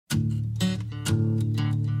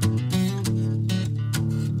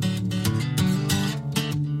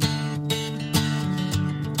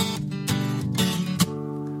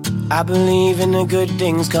I believe in the good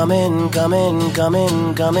things coming, coming,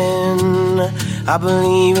 coming, coming. I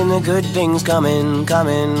believe in the good things coming,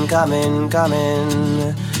 coming, coming,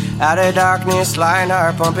 coming. Out of darkness, light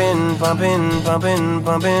are pumping, pumping, pumping,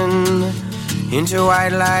 pumping. Into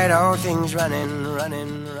white light, all things running,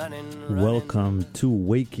 running, running. Welcome to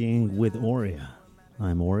Waking with Aurea.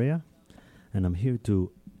 I'm Aurea, and I'm here to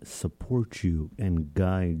support you and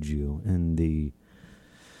guide you in the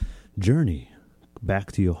journey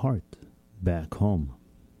back to your heart, back home,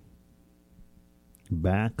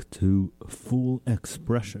 back to full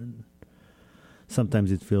expression.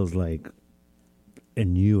 Sometimes it feels like a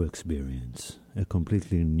new experience, a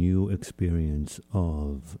completely new experience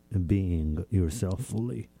of being yourself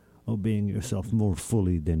fully, of being yourself more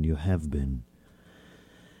fully than you have been.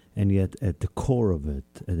 And yet at the core of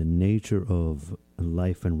it, at the nature of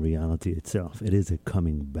life and reality itself, it is a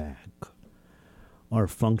coming back. Our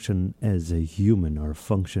function as a human, our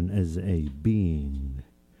function as a being,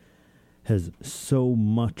 has so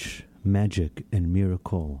much magic and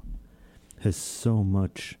miracle, has so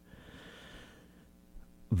much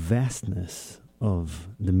vastness of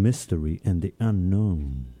the mystery and the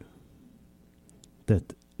unknown,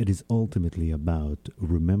 that it is ultimately about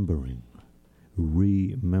remembering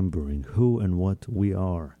who and what we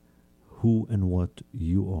are, who and what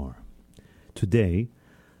you are. Today,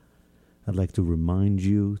 I'd like to remind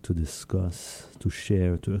you to discuss, to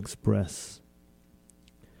share, to express,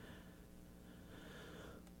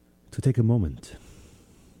 to take a moment,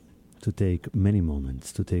 to take many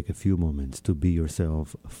moments, to take a few moments to be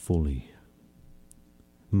yourself fully.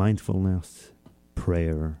 Mindfulness,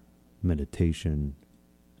 prayer, meditation,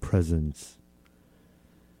 presence.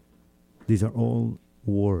 These are all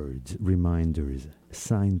words, reminders,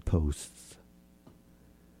 signposts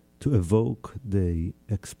to evoke the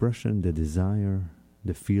expression, the desire,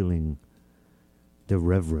 the feeling, the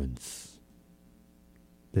reverence,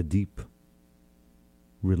 the deep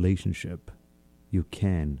relationship you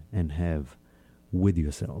can and have with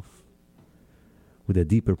yourself, with a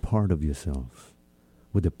deeper part of yourself,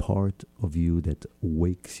 with a part of you that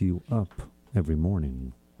wakes you up every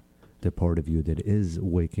morning, the part of you that is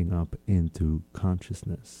waking up into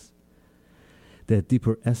consciousness, that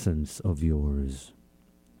deeper essence of yours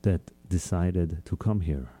that decided to come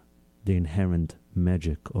here, the inherent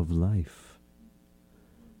magic of life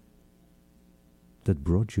that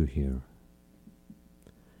brought you here,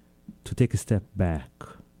 to take a step back,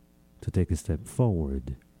 to take a step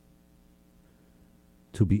forward,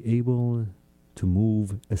 to be able to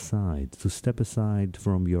move aside, to step aside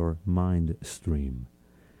from your mind stream,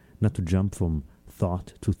 not to jump from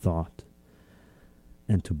thought to thought,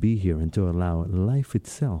 and to be here and to allow life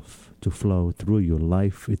itself to flow through you,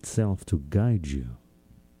 life itself to guide you.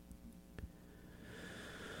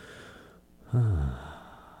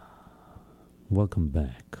 Welcome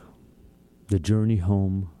back. The journey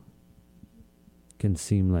home can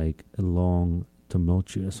seem like a long,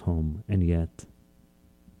 tumultuous home, and yet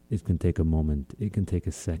it can take a moment, it can take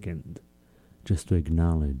a second, just to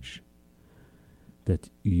acknowledge that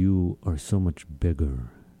you are so much bigger,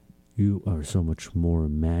 you are so much more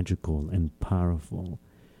magical and powerful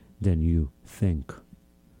than you think.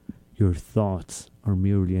 Your thoughts are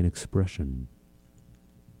merely an expression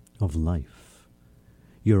of life.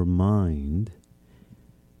 Your mind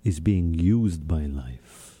is being used by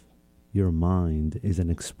life. Your mind is an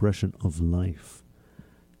expression of life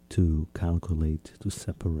to calculate, to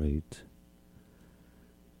separate,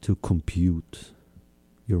 to compute.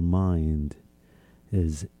 Your mind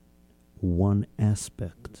is one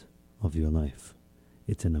aspect of your life.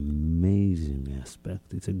 It's an amazing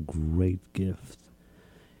aspect. It's a great gift.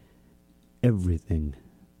 Everything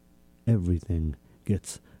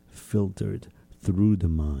gets filtered through the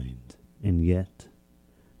mind, and yet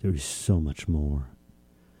there is so much more.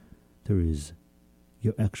 There is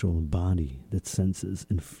your actual body that senses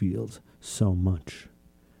and feels so much.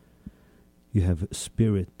 You have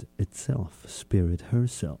spirit itself, spirit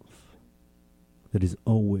herself, that is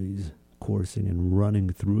always coursing and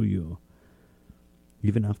running through you,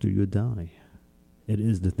 even after you die. It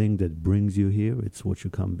is the thing that brings you here. It's what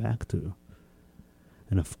you come back to.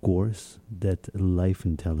 And of course, that life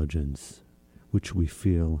intelligence, which we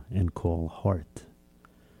feel and call heart,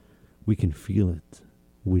 we can feel it.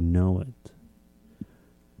 We know it.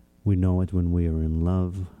 We know it when we are in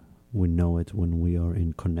love. We know it when we are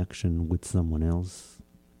in connection with someone else.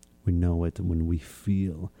 We know it when we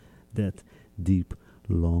feel that deep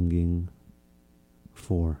longing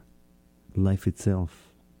for life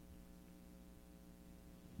itself.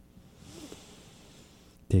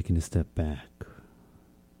 Taking a step back,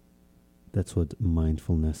 That's what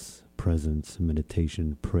mindfulness, presence,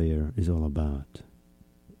 meditation, prayer is all about.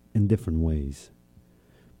 In different ways.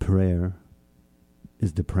 Prayer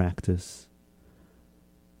is the practice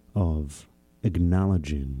of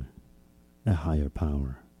acknowledging a higher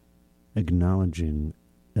power, acknowledging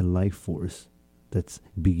a life force that's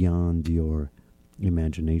beyond your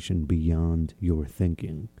imagination, beyond your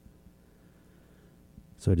thinking.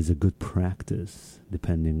 So it is a good practice,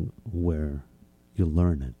 depending where you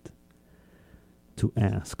learn it, to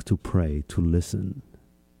ask, to pray, to listen,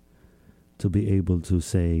 to be able to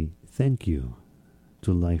say thank you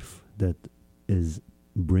to life that is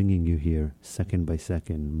bringing you here second by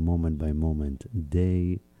second, moment by moment,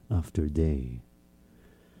 day after day.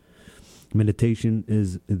 Meditation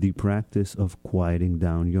is the practice of quieting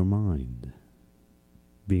down your mind,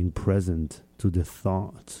 being present to the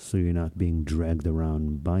thoughts so you're not being dragged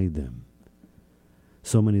around by them.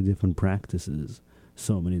 So many different practices,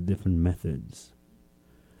 so many different methods,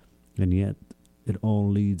 and yet it all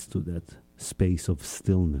leads to that space of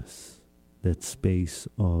stillness, that space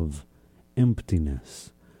of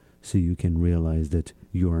emptiness, so you can realize that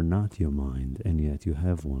you are not your mind, and yet you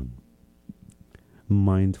have one.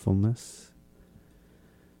 Mindfulness,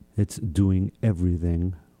 it's doing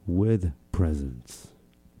everything with presence.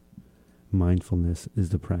 Mindfulness is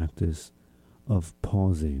the practice of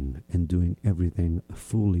pausing and doing everything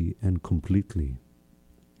fully and completely.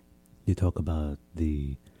 You talk about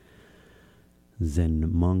the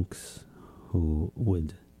Zen monks who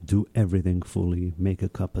would do everything fully, make a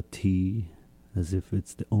cup of tea as if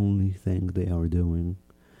it's the only thing they are doing,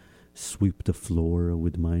 sweep the floor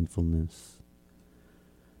with mindfulness,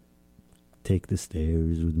 take the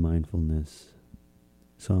stairs with mindfulness.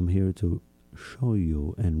 So I'm here to show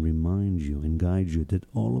you and remind you and guide you that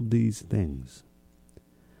all of these things,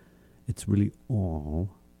 it's really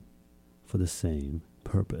all for the same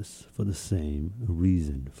purpose, for the same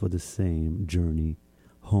reason, for the same journey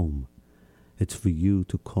home. It's for you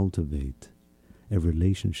to cultivate a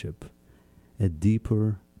relationship, a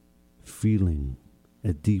deeper feeling,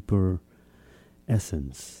 a deeper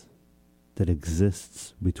essence that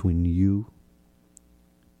exists between you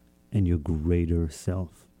and your greater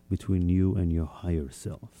self, between you and your higher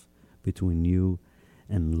self, between you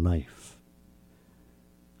and life.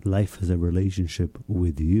 Life has a relationship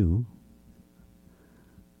with you.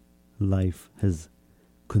 Life has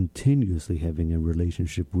continuously having a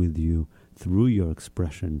relationship with you through your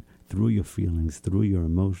expression, through your feelings, through your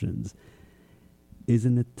emotions.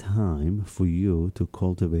 Isn't it time for you to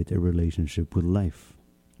cultivate a relationship with life?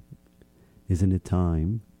 Isn't it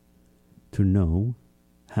time to know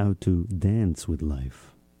how to dance with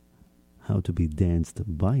life, how to be danced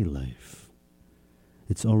by life?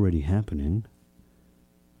 It's already happening.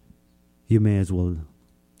 You may as well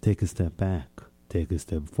take a step back, take a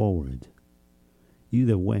step forward.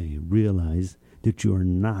 Either way, realize that you are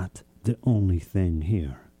not the only thing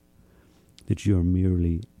here, that you are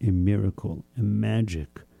merely a miracle, a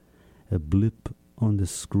magic, a blip on the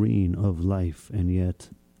screen of life, and yet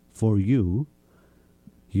for you,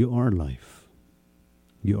 you are life.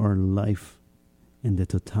 You are life in the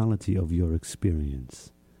totality of your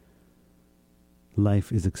experience.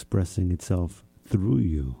 Life is expressing itself through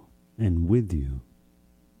you and with you.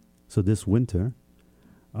 So this winter,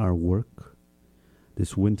 our work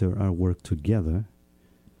together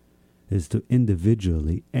is to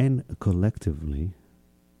individually and collectively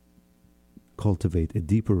cultivate a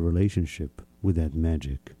deeper relationship with that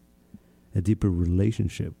magic, a deeper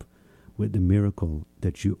relationship with the miracle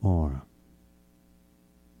that you are.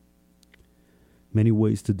 Many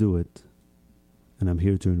ways to do it, and I'm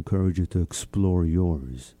here to encourage you to explore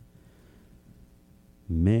yours.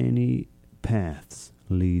 Many paths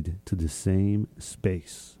lead to the same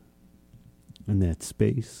space, and that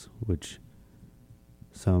space, which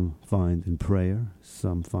some find in prayer,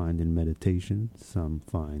 some find in meditation, some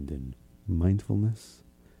find in mindfulness,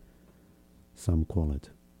 some call it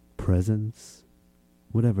presence,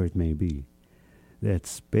 whatever it may be, that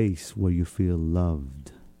space where you feel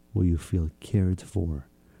loved, where you feel cared for,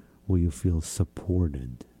 where you feel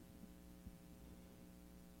supported.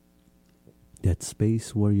 That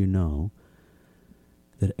space where you know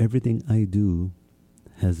that everything I do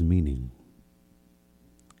has meaning.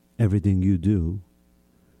 Everything you do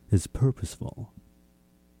is purposeful.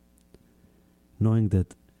 Knowing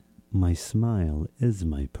that my smile is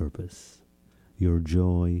my purpose. Your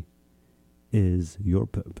joy is your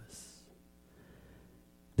purpose.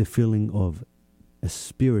 The feeling of a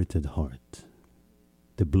spirited heart,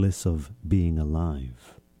 the bliss of being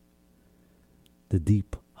alive, the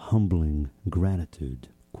deep, humbling gratitude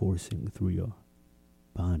coursing through your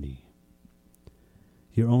body.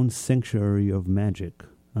 your own sanctuary of magic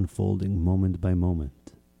unfolding moment by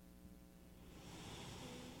moment.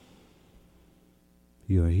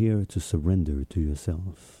 You are here to surrender to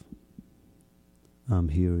yourself. I'm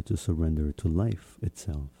here to surrender to life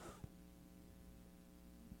itself.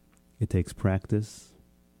 It takes practice.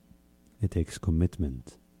 It takes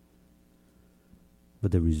commitment.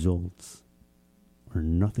 But the results are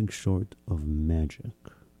nothing short of magic.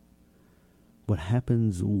 What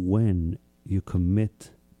happens when you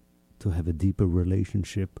commit to have a deeper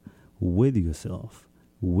relationship with yourself,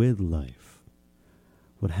 with life?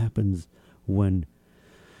 What happens when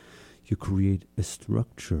you create a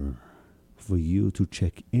structure for you to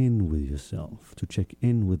check in with yourself, to check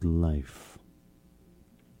in with life?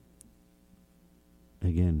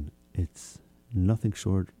 Again, it's nothing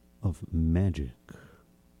short of magic.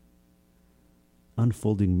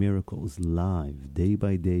 Unfolding miracles live, day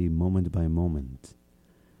by day, moment by moment.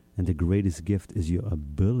 And the greatest gift is your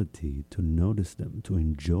ability to notice them, to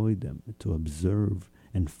enjoy them, to observe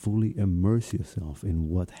and fully immerse yourself in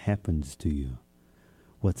what happens to you,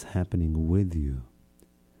 what's happening with you.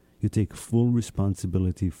 You take full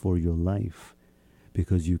responsibility for your life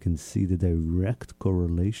because you can see the direct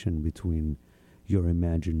correlation between your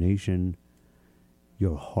imagination,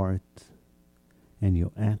 your heart, and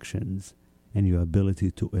your actions, and your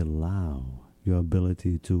ability to allow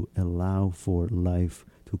for life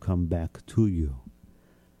to come back to you,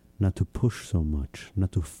 not to push so much,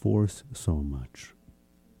 not to force so much.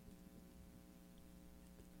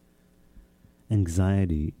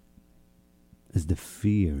 Anxiety is the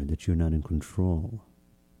fear that you're not in control.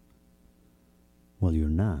 Well, you're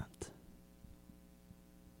not.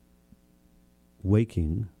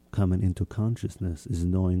 Waking, coming into consciousness, is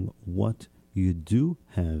knowing what you do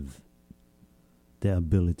have the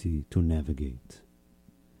ability to navigate.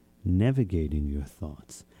 Navigating your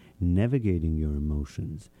thoughts, navigating your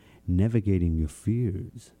emotions, navigating your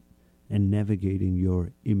fears, and navigating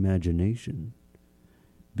your imagination.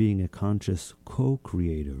 Being a conscious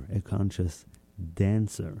co-creator, a conscious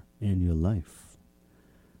dancer in your life.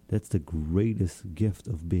 That's the greatest gift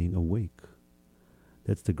of being awake.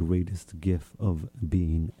 That's the greatest gift of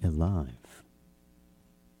being alive.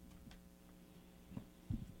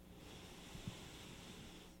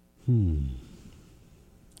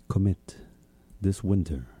 Commit this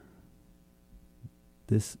winter.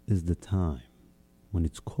 This is the time when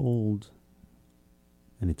it's cold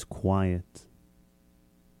and it's quiet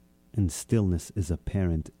and stillness is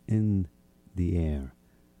apparent in the air.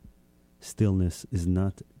 Stillness is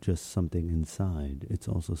not just something inside, it's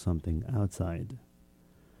also something outside.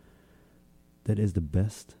 That is the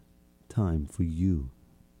best time for you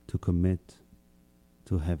to commit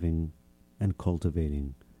to having and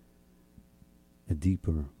cultivating a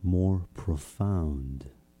deeper, more profound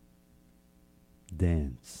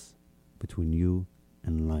dance between you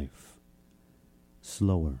and life.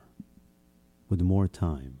 Slower, with more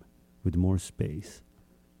time, with more space,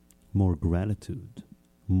 more gratitude,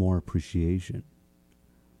 more appreciation,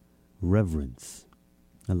 reverence.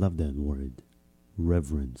 I love that word,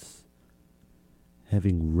 reverence.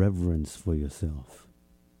 Having reverence for yourself,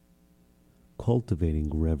 cultivating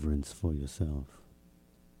reverence for yourself,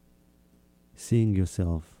 seeing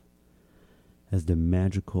yourself as the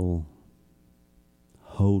magical,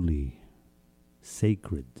 holy,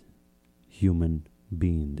 sacred human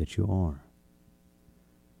being that you are,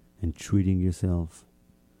 and treating yourself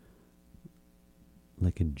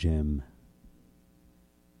like a gem,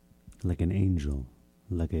 like an angel,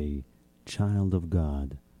 like a child of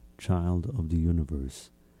God, child of the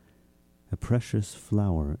universe, a precious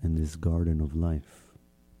flower in this garden of life.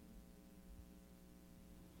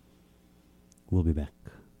 We'll be back.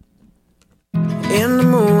 In the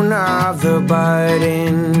moon of the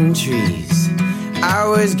budding trees, I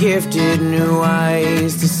was gifted new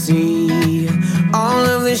eyes to see all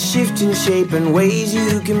of the shifting shape and ways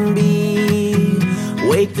you can be.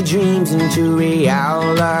 Wake the dreams into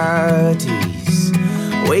realities.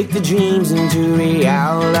 Wake the dreams into realities.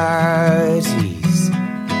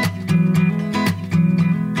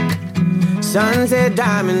 Sunset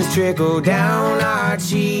diamonds trickle down our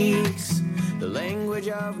cheeks. The language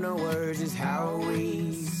of no words is how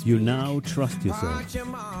we speak. You now trust yourself.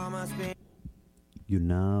 You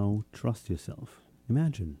now trust yourself.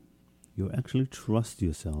 Imagine you actually trust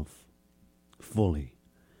yourself fully.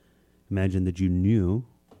 Imagine that you knew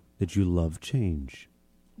that you love change.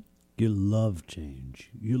 You love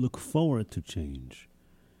change. You look forward to change.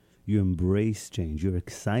 You embrace change. You're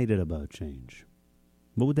excited about change.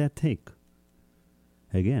 What would that take?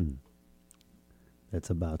 Again, that's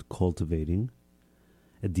about cultivating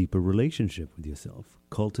a deeper relationship with yourself,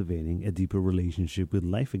 cultivating a deeper relationship with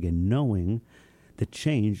life again, knowing that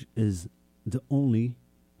change is the only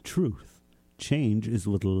truth. Change is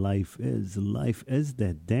what life is. Life is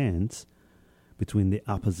that dance between the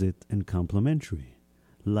opposite and complementary.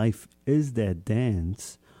 Life is that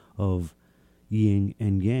dance of yin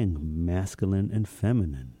and yang, masculine and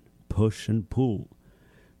feminine, push and pull.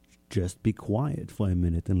 Just be quiet for a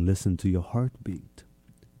minute and listen to your heartbeat.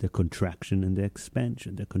 The contraction and the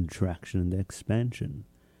expansion, the contraction and the expansion.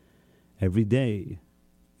 Every day,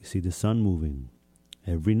 you see the sun moving.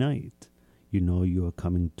 Every night, you know you are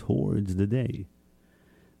coming towards the day.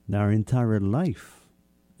 Our entire life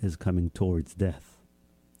is coming towards death.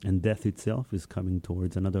 And death itself is coming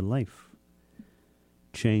towards another life.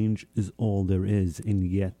 Change is all there is, and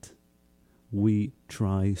yet we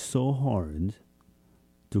try so hard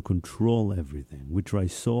to control everything. We try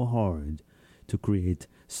so hard to create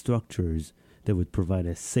structures that would provide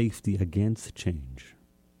a safety against change.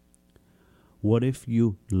 What if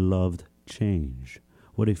you loved change?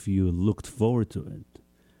 What if you looked forward to it?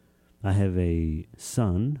 I have a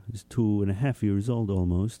son, he's 2.5 years old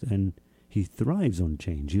almost, and he thrives on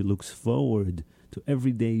change. He looks forward to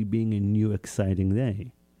every day being a new exciting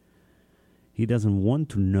day. He doesn't want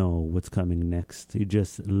to know what's coming next. He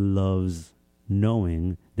just loves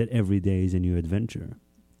knowing that every day is a new adventure.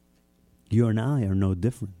 You and I are no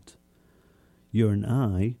different. You and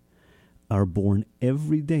I are born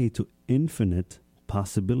every day to infinite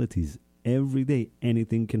possibilities. Every day,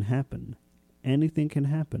 anything can happen. Anything can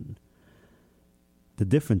happen. The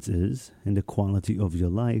difference is, in the quality of your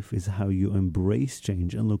life, is how you embrace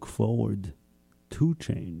change and look forward to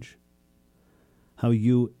change. How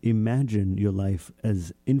you imagine your life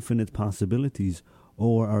as infinite possibilities,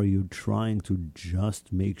 or are you trying to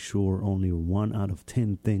just make sure only 1 out of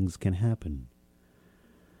 10 things can happen?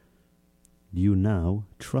 You now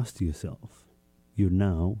trust yourself. You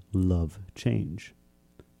now love change.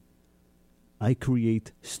 I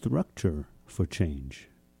create structure for change.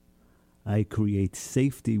 I create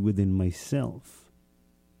safety within myself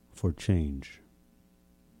for change.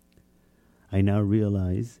 I now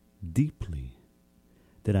realize deeply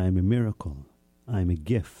that I am a miracle. I am a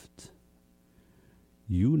gift.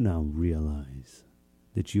 You now realize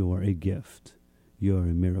that you are a gift. You are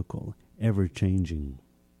a miracle, ever-changing.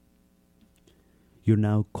 You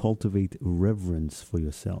now cultivate reverence for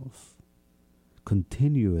yourself,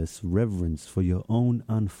 continuous reverence for your own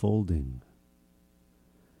unfolding.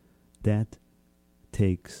 That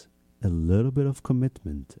takes a little bit of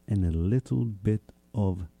commitment and a little bit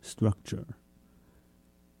of structure,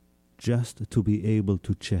 just to be able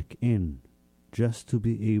to check in, just to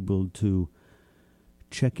be able to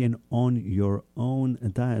check in on your own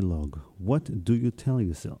dialogue. What do you tell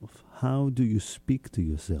yourself? How do you speak to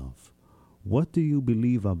yourself? What do you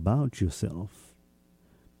believe about yourself?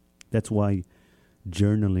 That's why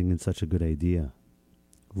journaling is such a good idea.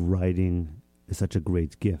 Writing is such a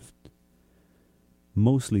great gift.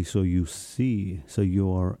 Mostly so you see, so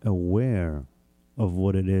you are aware of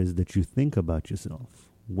what it is that you think about yourself.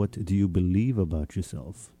 What do you believe about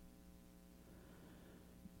yourself?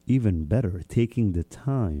 Even better, taking the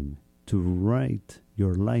time to write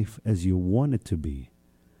your life as you want it to be.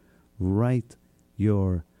 Write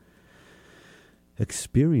your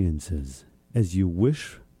experiences as you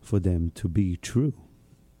wish for them to be true.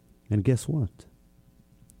 And guess what?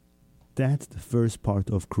 That's the first part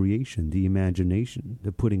of creation, the imagination,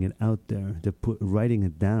 the putting it out there, the writing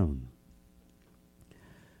it down.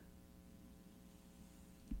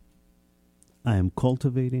 I am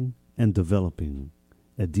cultivating and developing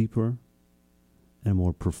a deeper and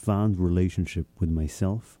more profound relationship with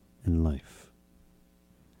myself and life.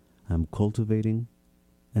 I'm cultivating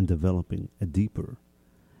and developing a deeper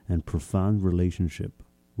and profound relationship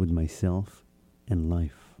with myself and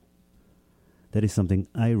life. That is something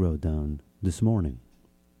I wrote down this morning.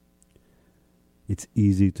 It's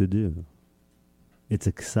easy to do. It's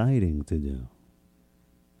exciting to do.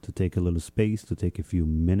 To take a little space, to take a few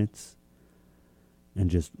minutes, and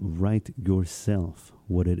just write yourself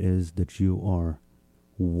what it is that you are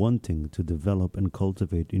wanting to develop and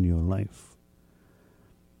cultivate in your life.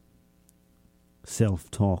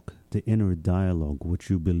 Self-talk, the inner dialogue, what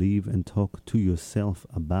you believe and talk to yourself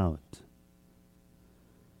about,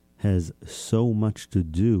 has so much to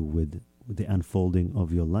do with the unfolding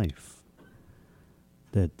of your life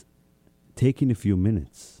that taking a few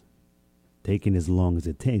minutes, taking as long as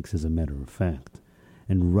it takes as a matter of fact,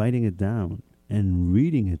 and writing it down and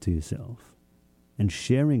reading it to yourself and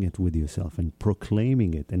sharing it with yourself and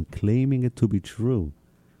proclaiming it and claiming it to be true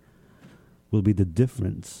will be the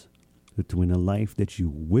difference between a life that you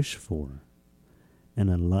wish for and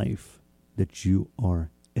a life that you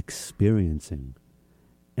are experiencing.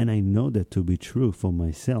 And I know that to be true for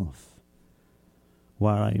myself.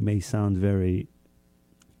 While I may sound very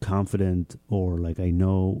confident or like I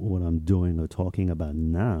know what I'm doing or talking about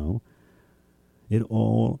now, it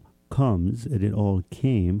all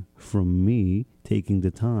came from me taking the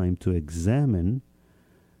time to examine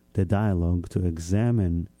the dialogue, to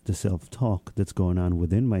examine the self-talk that's going on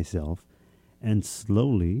within myself, and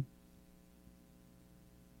slowly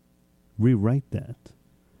rewrite that.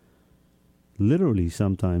 Literally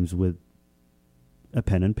sometimes with a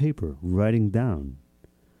pen and paper, writing down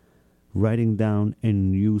a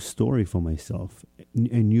new story for myself, a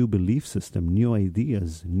new belief system, new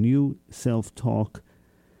ideas, new self-talk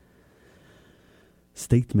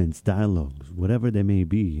statements, dialogues, whatever they may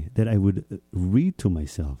be, that I would read to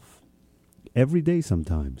myself every day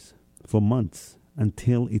sometimes for months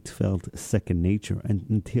until it felt second nature and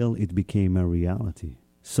until it became a reality.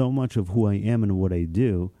 So much of who I am and what I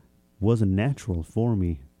do wasn't natural for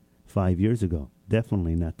me 5 years ago,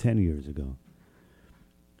 definitely not 10 years ago.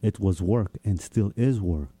 It was work and still is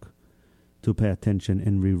work to pay attention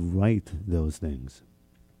and rewrite those things.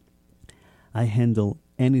 I handle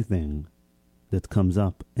anything that comes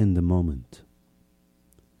up in the moment.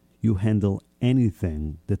 You handle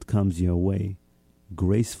anything that comes your way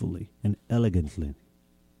gracefully and elegantly.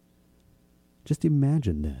 Just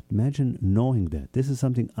imagine that. Imagine knowing that. This is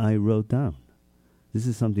something I wrote down. This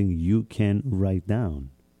is something you can write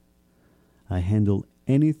down. I handle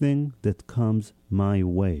anything that comes my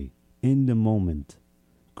way in the moment,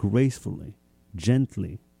 gracefully,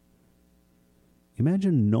 gently.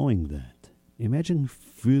 Imagine knowing that. Imagine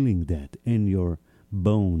feeling that in your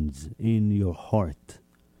bones, in your heart.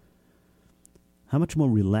 How much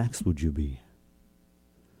more relaxed would you be?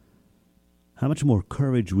 How much more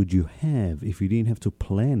courage would you have if you didn't have to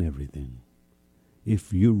plan everything?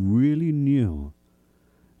 If you really knew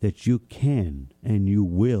that you can and you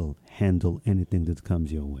will handle anything that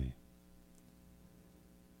comes your way.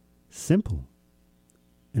 Simple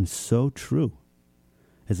and so true.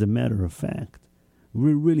 As a matter of fact,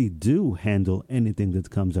 we really do handle anything that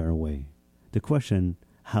comes our way. The question,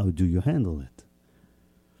 how do you handle it?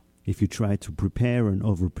 If you try to prepare and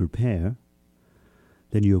over-prepare,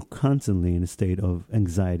 then you're constantly in a state of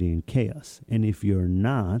anxiety and chaos. And if you're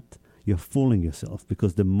not, you're fooling yourself,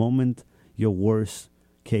 because the moment your worst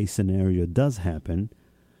case scenario does happen,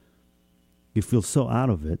 you feel so out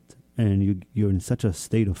of it and you're in such a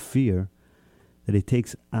state of fear that it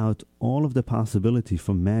takes out all of the possibility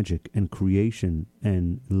for magic and creation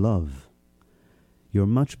and love. You're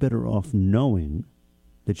much better off knowing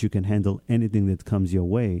that you can handle anything that comes your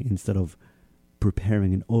way instead of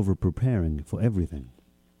preparing and over-preparing for everything.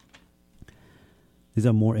 These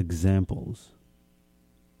are more examples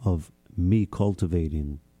of me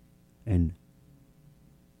cultivating and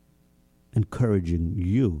encouraging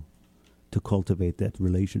you to cultivate that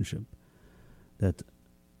relationship, that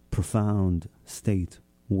profound state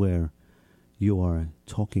where you are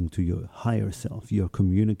talking to your higher self, you're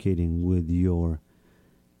communicating with your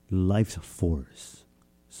life force.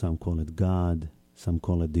 Some call it God, some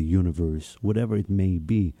call it the universe, whatever it may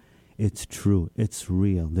be. It's true, it's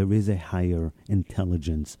real. There is a higher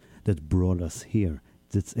intelligence that brought us here,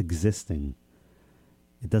 that's existing.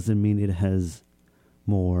 It doesn't mean it has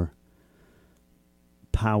more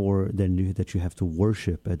power than that you have to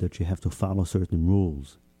worship, that you have to follow certain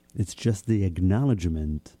rules. It's just the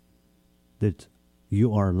acknowledgement that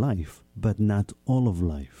you are life, but not all of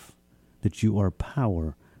life. That you are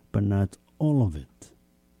power, but not all of it.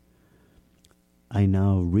 I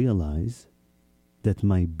now realize that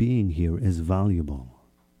my being here is valuable.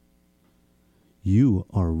 You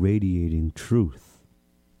are radiating truth.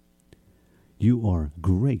 You are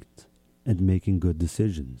great at making good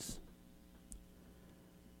decisions.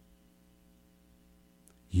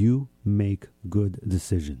 You make good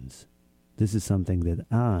decisions. This is something that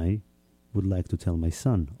I would like to tell my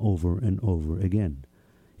son over and over again.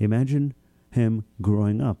 Imagine him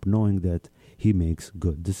growing up knowing that he makes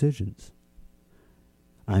good decisions.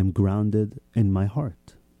 I'm grounded in my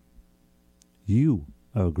heart. You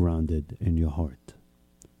are grounded in your heart.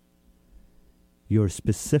 You're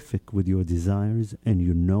specific with your desires and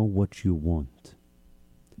you know what you want.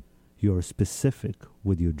 You're specific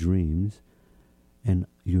with your dreams and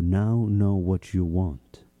you now know what you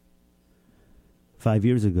want. 5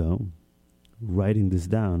 years ago, writing this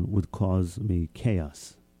down would cause me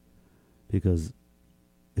chaos because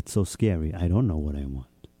it's so scary. I don't know what I want.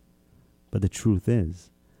 But the truth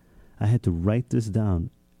is, I had to write this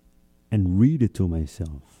down and read it to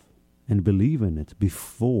myself and believe in it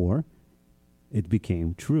before it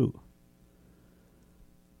became true.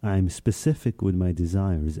 I'm specific with my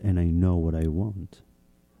desires and I know what I want.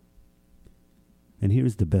 And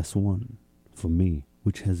here's the best one for me,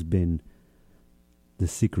 which has been the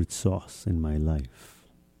secret sauce in my life.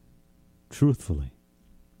 Truthfully,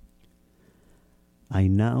 I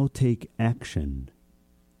now take action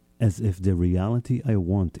as if the reality I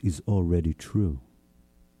want is already true.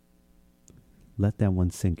 Let that one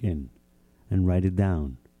sink in and write it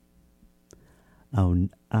down.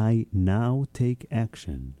 I now take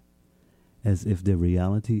action as if the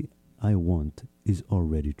reality I want is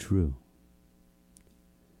already true.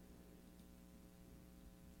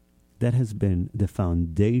 That has been the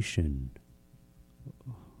foundation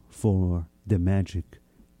for the magic,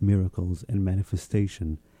 miracles, and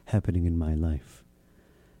manifestation happening in my life.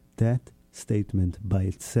 That statement by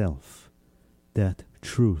itself, that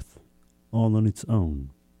truth all on its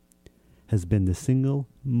own, has been the single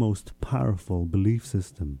most powerful belief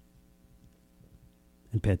system.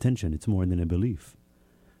 And pay attention, it's more than a belief.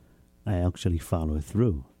 I actually follow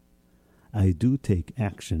through. I do take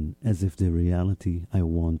action as if the reality I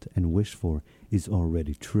want and wish for is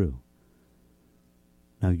already true.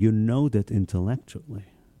 Now you know that intellectually,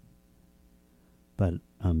 but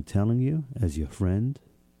I'm telling you, as your friend,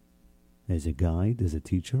 as a guide, as a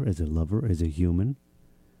teacher, as a lover, as a human,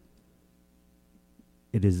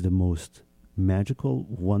 it is the most magical,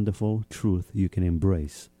 wonderful truth you can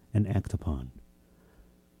embrace and act upon.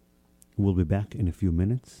 We'll be back in a few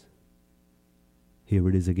minutes. Here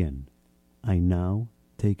it is again. I now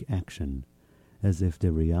take action as if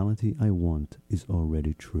the reality I want is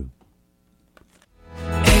already true.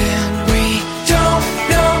 And we don't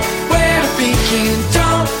know where to begin,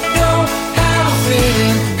 don't know how to fit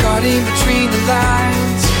in, caught in between the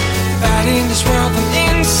lines, fighting this world from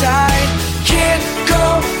inside. Can't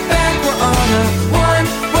go back, we're on a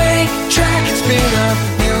one-way track. It's been a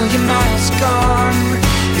million miles gone.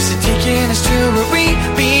 Is it taking us to where we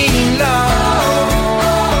belong?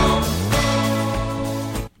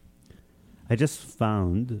 I just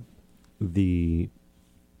found the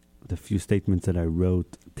few statements that I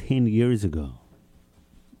wrote 10 years ago.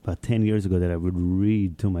 About 10 years ago that I would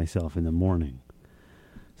read to myself in the morning.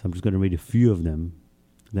 So I'm just going to read a few of them,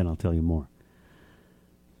 then I'll tell you more.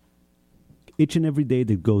 Each and every day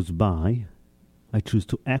that goes by, I choose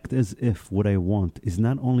to act as if what I want is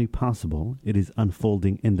not only possible, it is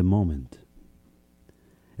unfolding in the moment.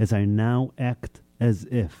 As I now act as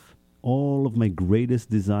if all of my greatest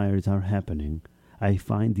desires are happening, I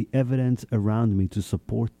find the evidence around me to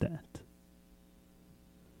support that.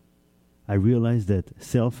 I realize that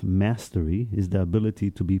self-mastery is the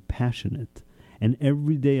ability to be passionate, and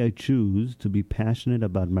every day I choose to be passionate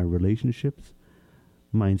about my relationships,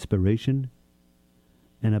 my inspiration,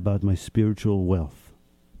 and about my spiritual wealth.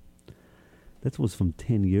 That was from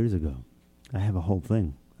 10 years ago. I have a whole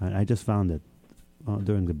thing. I just found it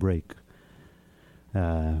during the break.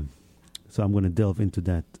 So I'm going to delve into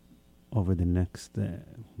that over the next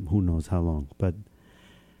who knows how long. But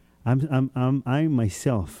I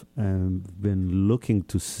myself have been looking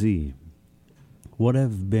to see what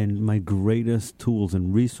have been my greatest tools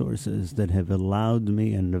and resources that have allowed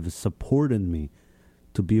me and have supported me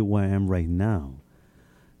to be where I am right now.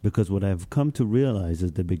 Because what I've come to realize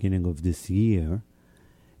at the beginning of this year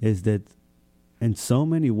is that in so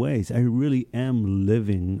many ways I really am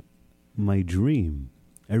living my dream.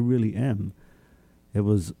 I really am. It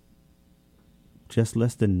was just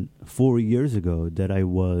less than 4 years ago that I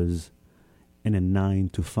was in a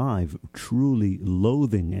 9-to-5, truly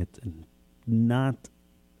loathing it and not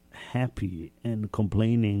happy and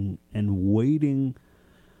complaining and waiting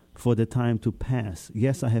for the time to pass.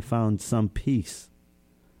 Yes, I have found some peace,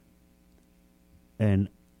 and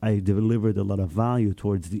I delivered a lot of value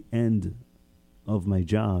towards the end of my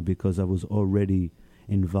job because I was already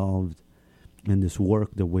involved in this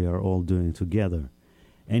work that we are all doing together.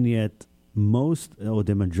 And yet, most or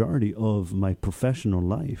the majority of my professional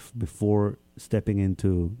life before stepping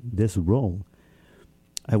into this role,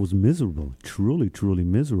 I was miserable, truly, truly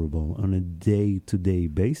miserable on a day-to-day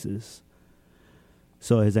basis.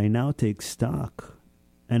 So as I now take stock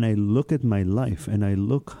and I look at my life and I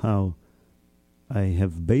look how I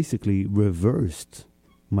have basically reversed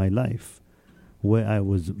my life, where I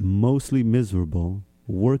was mostly miserable,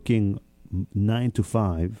 working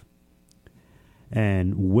 9-to-5,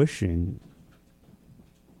 and wishing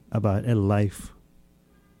about a life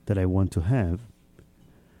that I want to have.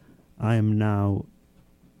 I am now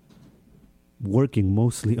working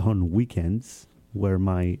mostly on weekends, where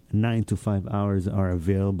my 9-to-5 hours are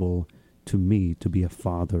available to me to be a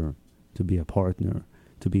father, to be a partner,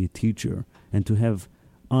 to be a teacher, and to have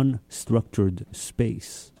unstructured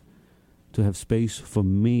space to have space for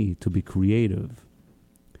me to be creative.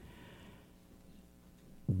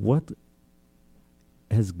 What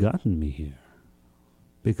has gotten me here?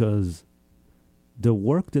 Because the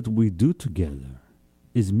work that we do together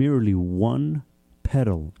is merely one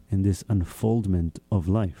petal in this unfoldment of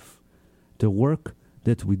life. The work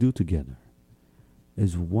that we do together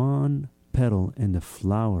is one petal in the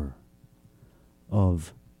flower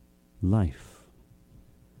of life.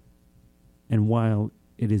 And while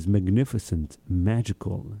it is magnificent,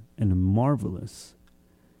 magical, and marvelous,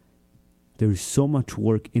 there is so much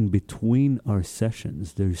work in between our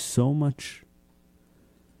sessions. There is so much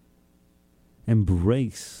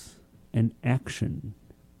embrace and action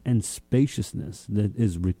and spaciousness that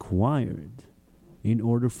is required in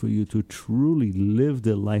order for you to truly live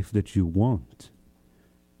the life that you want.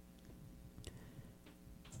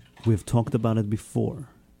 We've talked about it before,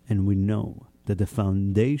 and we know that the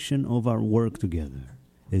foundation of our work together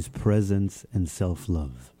is presence and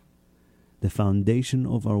self-love. The foundation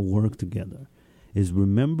of our work together is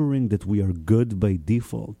remembering that we are good by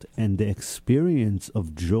default, and the experience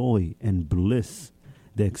of joy and bliss,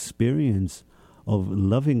 the experience of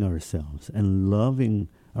loving ourselves and loving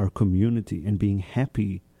our community and being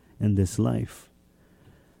happy in this life.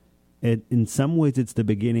 In some ways, it's the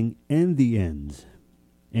beginning and the end.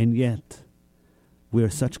 And yet, we are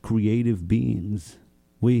such creative beings.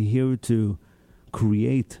 We're here to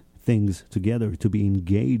create things together, to be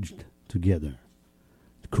engaged together.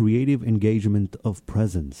 Creative engagement of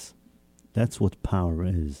presence. That's what power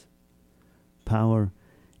is. Power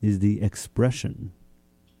is the expression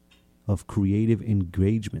of creative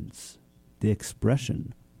engagements. The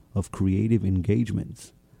expression of creative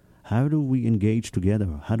engagements. How do we engage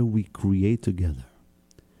together? How do we create together?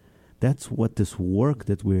 That's what this work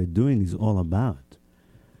that we're doing is all about.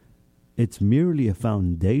 It's merely a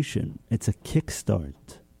foundation. It's a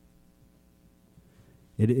kickstart.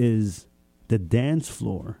 It is the dance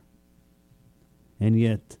floor. And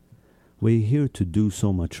yet, we're here to do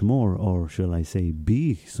so much more, or shall I say,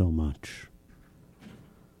 be so much.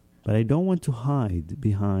 But I don't want to hide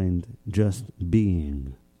behind just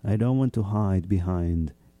being. I don't want to hide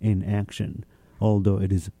behind inaction. Although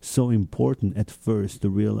it is so important at first to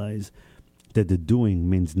realize that the doing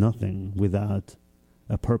means nothing without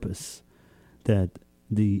a purpose, that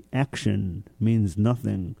the action means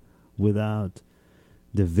nothing without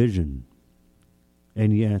the vision.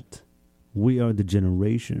 And yet, we are the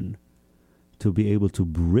generation to be able to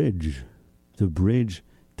bridge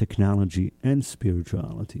technology and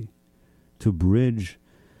spirituality, to bridge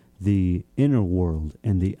the inner world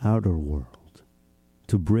and the outer world,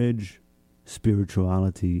 to bridge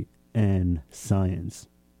spirituality and science.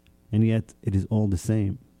 And yet it is all the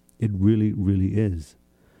same. It really, really is.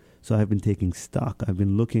 So I've been taking stock. I've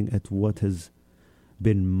been looking at what has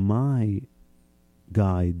been my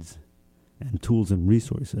guides and tools and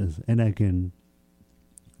resources. And I can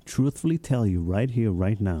truthfully tell you right here,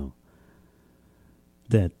 right now,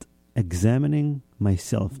 that examining my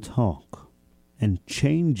self-talk and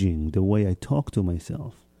changing the way I talk to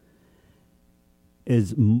myself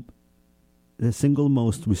is the single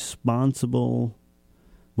most responsible,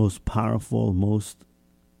 most powerful, most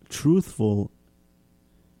truthful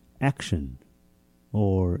action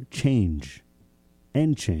or change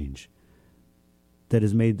that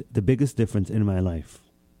has made the biggest difference in my life.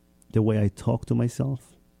 The way I talk to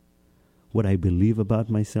myself, what I believe about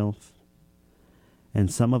myself. And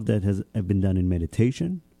some of that has been done in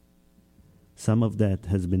meditation. Some of that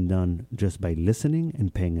has been done just by listening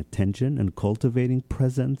and paying attention and cultivating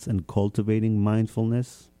presence and cultivating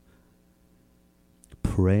mindfulness,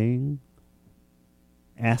 praying,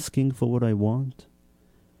 asking for what I want.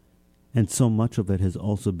 And so much of it has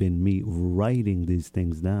also been me writing these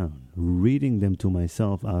things down, reading them to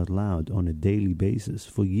myself out loud on a daily basis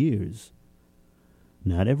for years.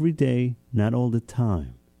 Not every day, not all the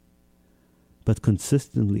time, but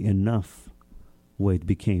consistently enough where it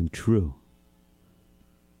became true.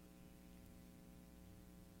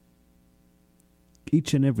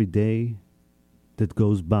 Each and every day that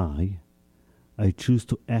goes by, I choose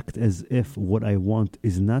to act as if what I want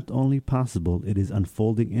is not only possible, it is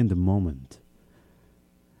unfolding in the moment.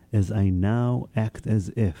 As I now act as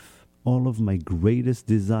if all of my greatest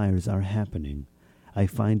desires are happening, I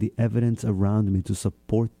find the evidence around me to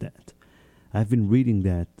support that. I've been reading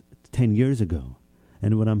that 10 years ago.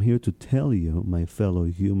 And what I'm here to tell you, my fellow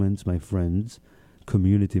humans, my friends,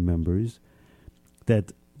 community members,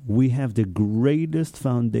 that we have the greatest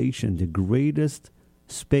foundation, the greatest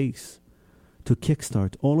space to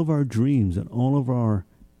kickstart all of our dreams and all of our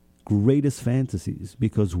greatest fantasies,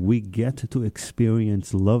 because we get to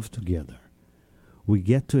experience love together. We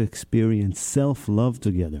get to experience self-love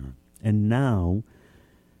together. And now,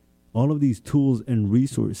 all of these tools and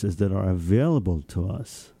resources that are available to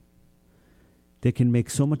us, they can make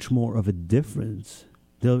so much more of a difference.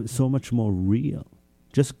 They're so much more real.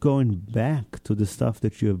 Just going back to the stuff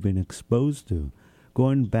that you have been exposed to,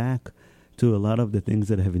 going back to a lot of the things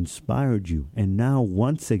that have inspired you, and now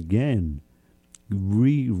once again,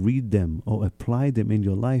 reread them or apply them in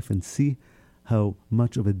your life and see how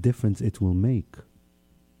much of a difference it will make.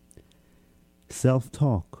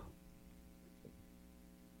 Self-talk,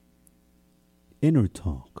 inner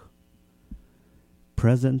talk,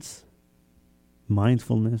 presence,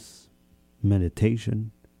 mindfulness,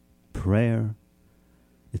 meditation, prayer.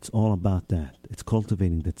 It's all about that. It's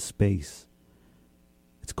cultivating that space.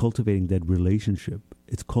 It's cultivating that relationship.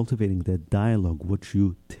 It's cultivating that dialogue, which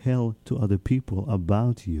you tell to other people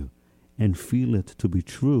about you and feel it to be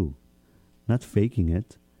true, not faking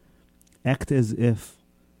it. Act as if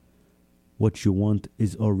what you want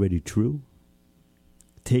is already true.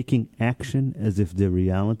 Taking action as if the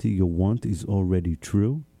reality you want is already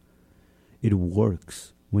true. It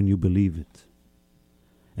works when you believe it.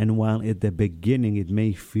 And while at the beginning it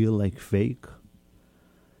may feel like fake,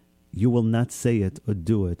 you will not say it or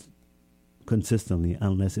do it consistently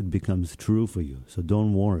unless it becomes true for you. So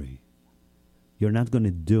don't worry. You're not going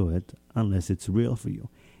to do it unless it's real for you.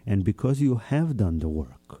 And because you have done the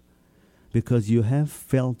work, because you have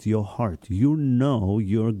felt your heart, you know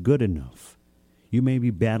you're good enough. You may be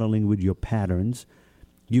battling with your patterns.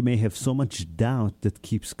 You may have so much doubt that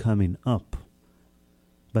keeps coming up.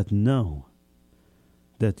 But know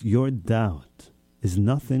that your doubt is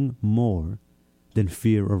nothing more than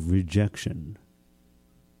fear of rejection.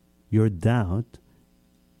 Your doubt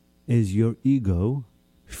is your ego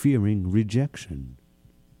fearing rejection.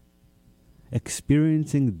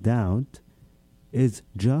 Experiencing doubt is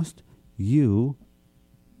just you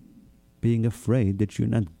being afraid that you're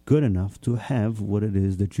not good enough to have what it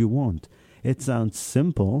is that you want. It sounds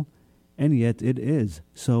simple, and yet it is.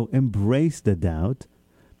 So embrace the doubt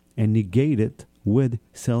and negate it with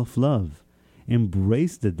self-love.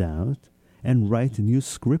 Embrace the doubt and write new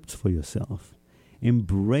scripts for yourself.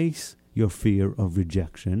 Embrace your fear of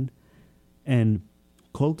rejection and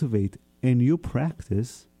cultivate a new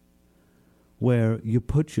practice where you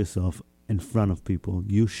put yourself in front of people,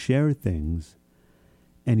 you share things,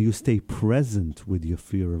 and you stay present with your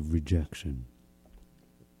fear of rejection.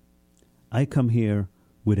 I come here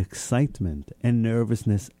with excitement and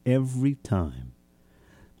nervousness every time.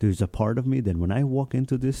 There's a part of me that when I walk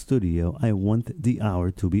into this studio, I want the hour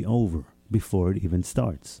to be over before it even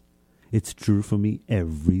starts. It's true for me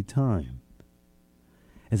every time.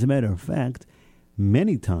 As a matter of fact,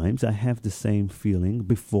 many times I have the same feeling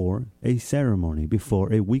before a ceremony,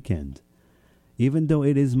 before a weekend. Even though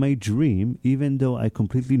it is my dream, even though I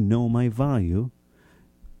completely know my value,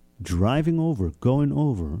 driving over, going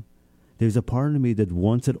over, there's a part of me that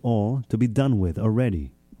wants it all to be done with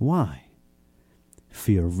already. Why?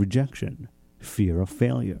 Fear of rejection, fear of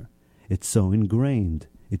failure. It's so ingrained,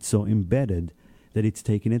 it's so embedded that it's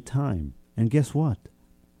taking it time. And guess what?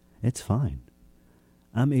 It's fine.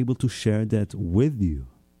 I'm able to share that with you.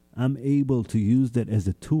 I'm able to use that as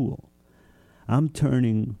a tool. I'm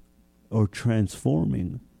turning or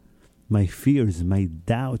transforming my fears, my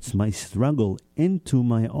doubts, my struggle into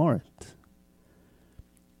my art.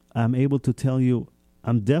 I'm able to tell you,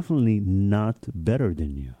 I'm definitely not better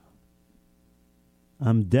than you.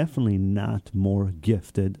 I'm definitely not more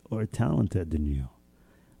gifted or talented than you.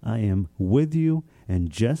 I am with you and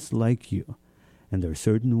just like you. And there are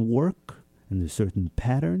certain work and there are certain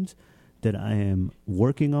patterns that I am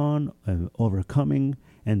working on, overcoming,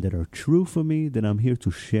 and that are true for me that I'm here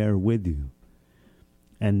to share with you.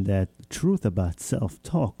 And that truth about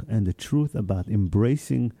self-talk and the truth about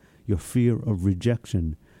embracing your fear of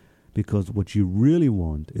rejection, because what you really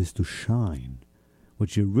want is to shine.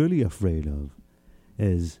 What you're really afraid of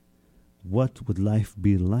is what would life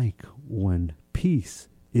be like when peace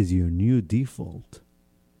is your new default.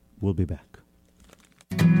 We'll be back.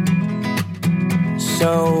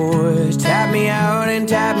 So tap me out and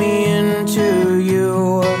tap me into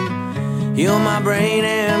you. Heal my brain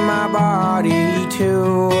and my body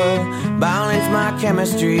too. Balance my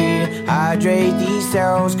chemistry, hydrate these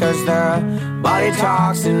cells, 'cause the body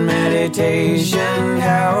talks and meditation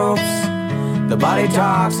helps. The body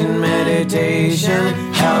talks and meditation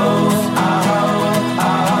helps.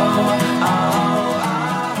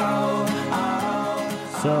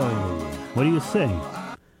 So, what do you say?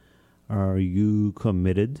 Are you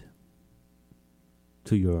committed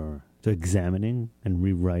to examining and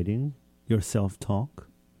rewriting your self-talk?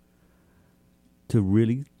 To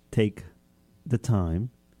really take the time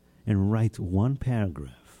and write one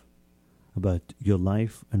paragraph about your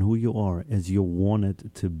life and who you are as you want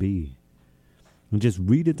it to be. And just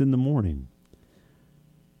read it in the morning.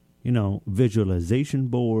 You know, visualization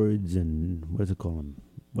boards and what do they call them?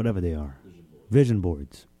 Whatever they are. Vision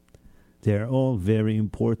boards. They're all very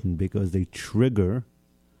important because they trigger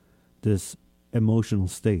this emotional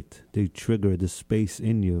state. They trigger the space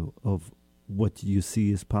in you of what you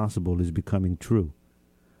see as possible is becoming true.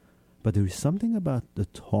 But there is something about the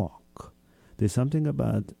talk. There's something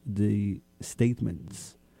about the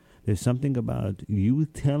statements. There's something about you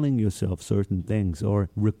telling yourself certain things or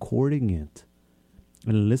recording it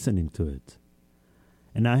and listening to it.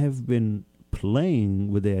 And I have been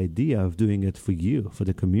playing with the idea of doing it for you, for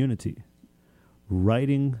the community.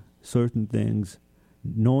 Writing certain things,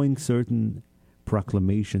 knowing certain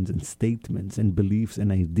proclamations and statements and beliefs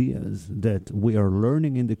and ideas that we are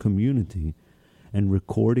learning in the community and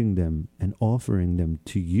recording them and offering them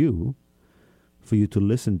to you for you to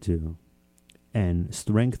listen to and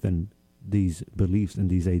strengthen these beliefs and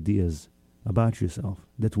these ideas about yourself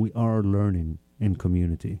that we are learning in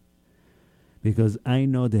community. Because I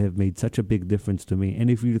know they have made such a big difference to me. And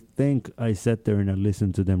if you think I sat there and I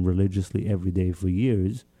listened to them religiously every day for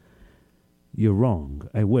years, you're wrong.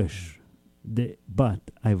 I wish. But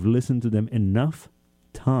I've listened to them enough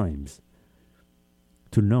times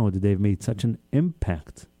to know that they've made such an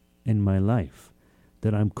impact in my life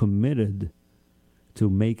that I'm committed to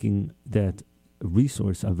making that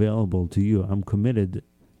resource available to you. I'm committed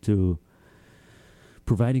to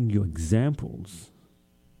providing you examples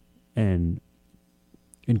and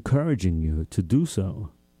encouraging you to do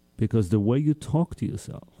so, because the way you talk to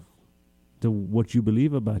yourself, what you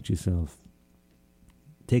believe about yourself,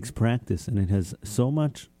 takes practice, and it has so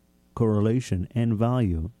much correlation and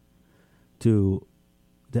value to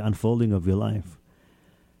the unfolding of your life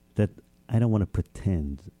that I don't want to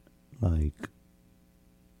pretend like,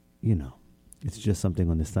 you know, it's just something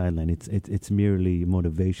on the sideline. It's merely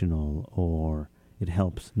motivational or it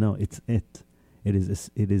helps. No, it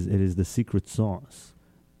is the secret sauce.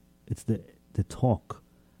 It's the talk,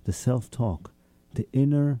 the self-talk, the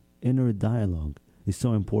inner dialogue is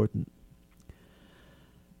so important.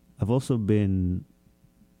 I've also been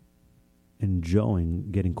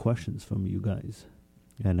enjoying getting questions from you guys,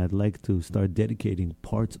 and I'd like to start dedicating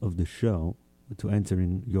parts of the show to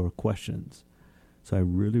answering your questions. So I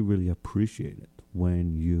really, really appreciate it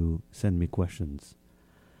when you send me questions.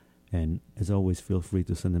 And as always, feel free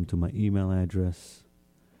to send them to my email address.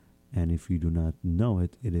 And if you do not know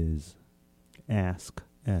it, it is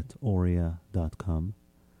ask@aurea.com.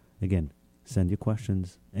 Again, send your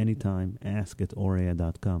questions anytime,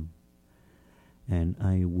 ask@aurea.com. And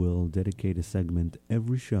I will dedicate a segment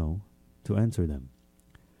every show to answer them.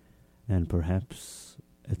 And perhaps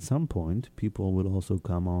at some point, people will also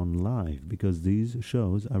come on live, because these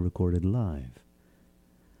shows are recorded live.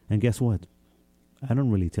 And guess what? I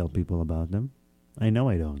don't really tell people about them. I know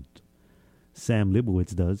I don't. Sam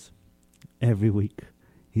Libowitz does. Every week.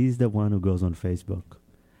 He's the one who goes on Facebook.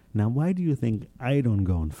 Now, why do you think I don't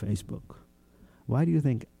go on Facebook? Why do you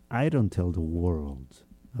think I don't tell the world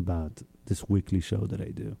about this weekly show that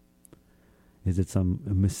I do? Is it some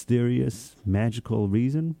mysterious, magical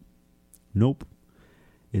reason? Nope.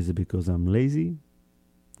 Is it because I'm lazy?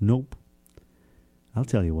 Nope. I'll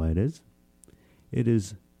tell you why it is. It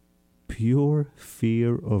is pure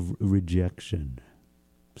fear of rejection.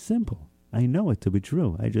 Simple. I know it to be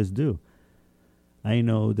true. I just do. I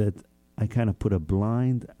know that I kind of put a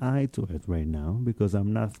blind eye to it right now because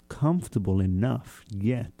I'm not comfortable enough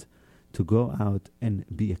yet to go out and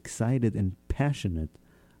be excited and passionate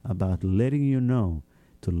about letting you know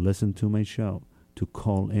to listen to my show, to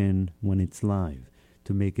call in when it's live,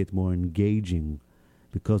 to make it more engaging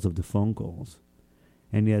because of the phone calls.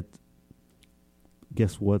 And yet,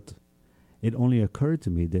 guess what? It only occurred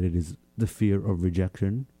to me that it is the fear of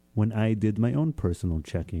rejection when I did my own personal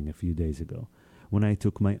checking a few days ago, when I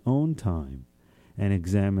took my own time and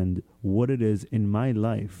examined what it is in my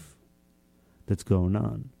life that's going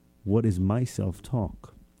on. What is my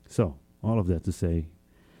self-talk? So, all of that to say,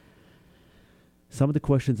 some of the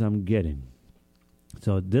questions I'm getting.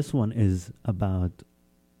 So this one is about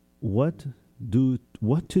what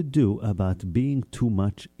to do about being too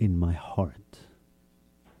much in my heart.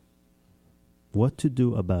 What to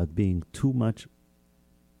do about being too much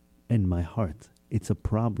in my heart. It's a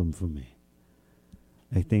problem for me.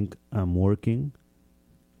 I think I'm working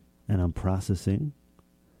and I'm processing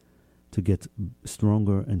to get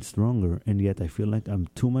stronger and stronger, and yet I feel like I'm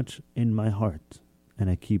too much in my heart and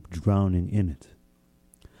I keep drowning in it.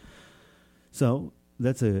 So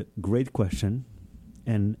that's a great question,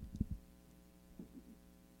 and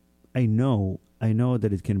I know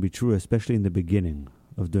that it can be true, especially in the beginning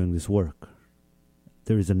of doing this work.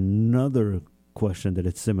 There is another question that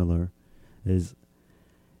is similar, is,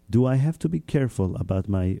 do I have to be careful about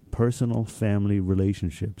my personal family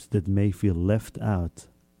relationships that may feel left out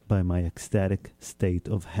by my ecstatic state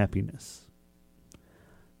of happiness?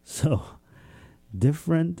 So,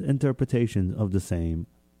 different interpretations of the same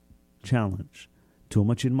challenge. Too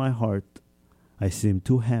much in my heart. I seem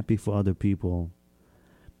too happy for other people.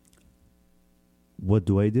 What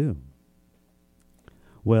do I do?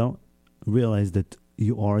 Well, realize that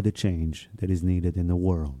you are the change that is needed in the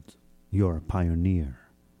world. You're a pioneer.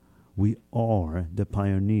 We are the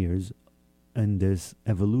pioneers in this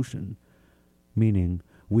evolution, meaning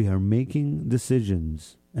we are making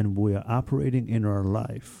decisions and we are operating in our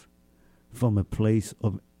life from a place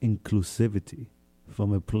of inclusivity,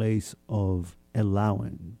 from a place of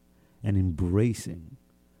allowing and embracing.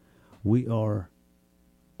 We are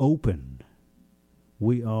open.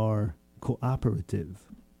 We are cooperative.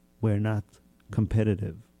 We're not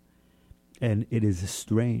competitive. And it is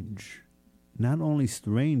strange. Not only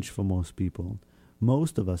strange for most people,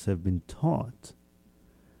 most of us have been taught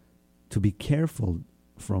to be careful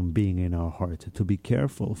from being in our heart, to be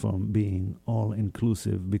careful from being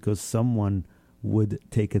all-inclusive, because someone would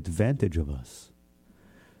take advantage of us.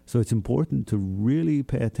 So it's important to really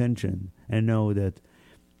pay attention and know that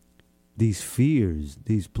these fears,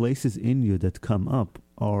 these places in you that come up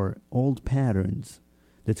are old patterns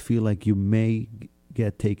that feel like you may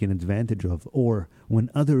get taken advantage of, or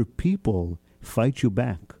when other people fight you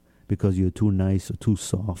back because you're too nice or too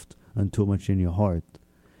soft and too much in your heart.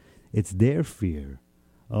 It's their fear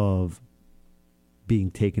of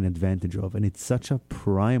being taken advantage of, and it's such a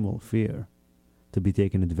primal fear to be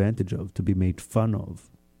taken advantage of, to be made fun of,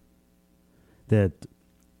 that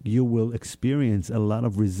you will experience a lot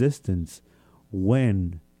of resistance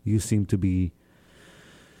when you seem to be,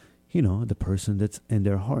 the person that's in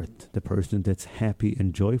their heart, the person that's happy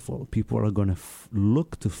and joyful. People are going to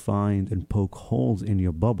look to find and poke holes in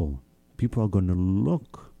your bubble. People are going to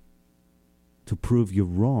look to prove you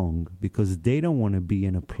wrong because they don't want to be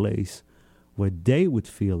in a place where they would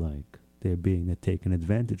feel like they're being taken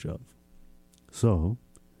advantage of. So,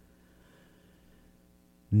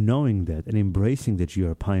 knowing that and embracing that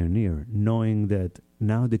you're a pioneer, knowing that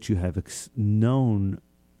now that you have known,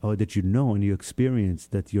 or that you know and you experience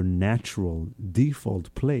that your natural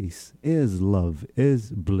default place is love, is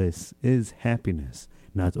bliss, is happiness.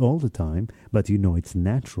 Not all the time, but you know it's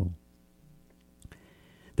natural.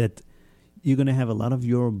 That you're going to have a lot of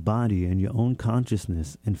your body and your own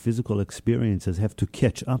consciousness and physical experiences have to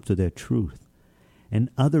catch up to their truth. And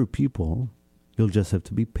other people, you'll just have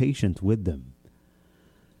to be patient with them.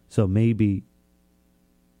 So maybe,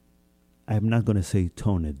 I'm not going to say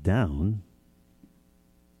tone it down,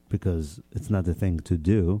 because it's not the thing to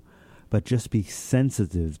do, but just be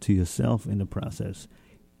sensitive to yourself in the process.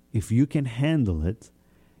 If you can handle it,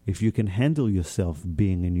 if you can handle yourself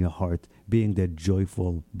being in your heart, being that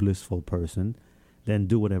joyful, blissful person, then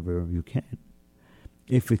do whatever you can.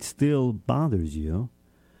 If it still bothers you,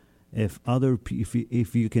 if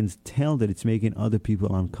you can tell that it's making other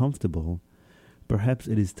people uncomfortable, perhaps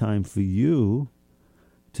it is time for you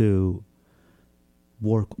to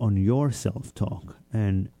work on your self-talk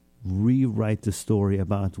and rewrite the story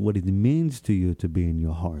about what it means to you to be in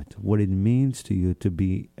your heart, what it means to you to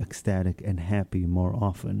be ecstatic and happy more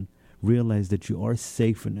often. Realize that you are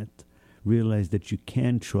safe in it. Realize that you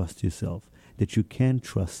can trust yourself, that you can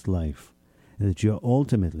trust life, and that you're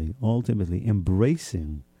ultimately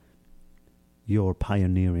embracing your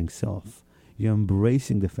pioneering self. You're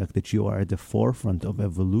embracing the fact that you are at the forefront of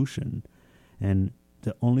evolution, and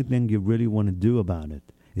the only thing you really want to do about it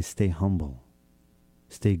is stay humble.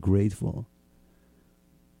 Stay grateful,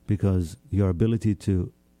 because your ability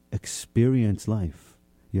to experience life,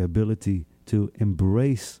 your ability to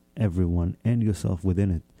embrace everyone and yourself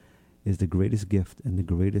within it is the greatest gift and the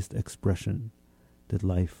greatest expression that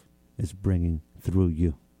life is bringing through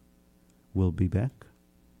you. We'll be back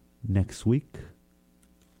next week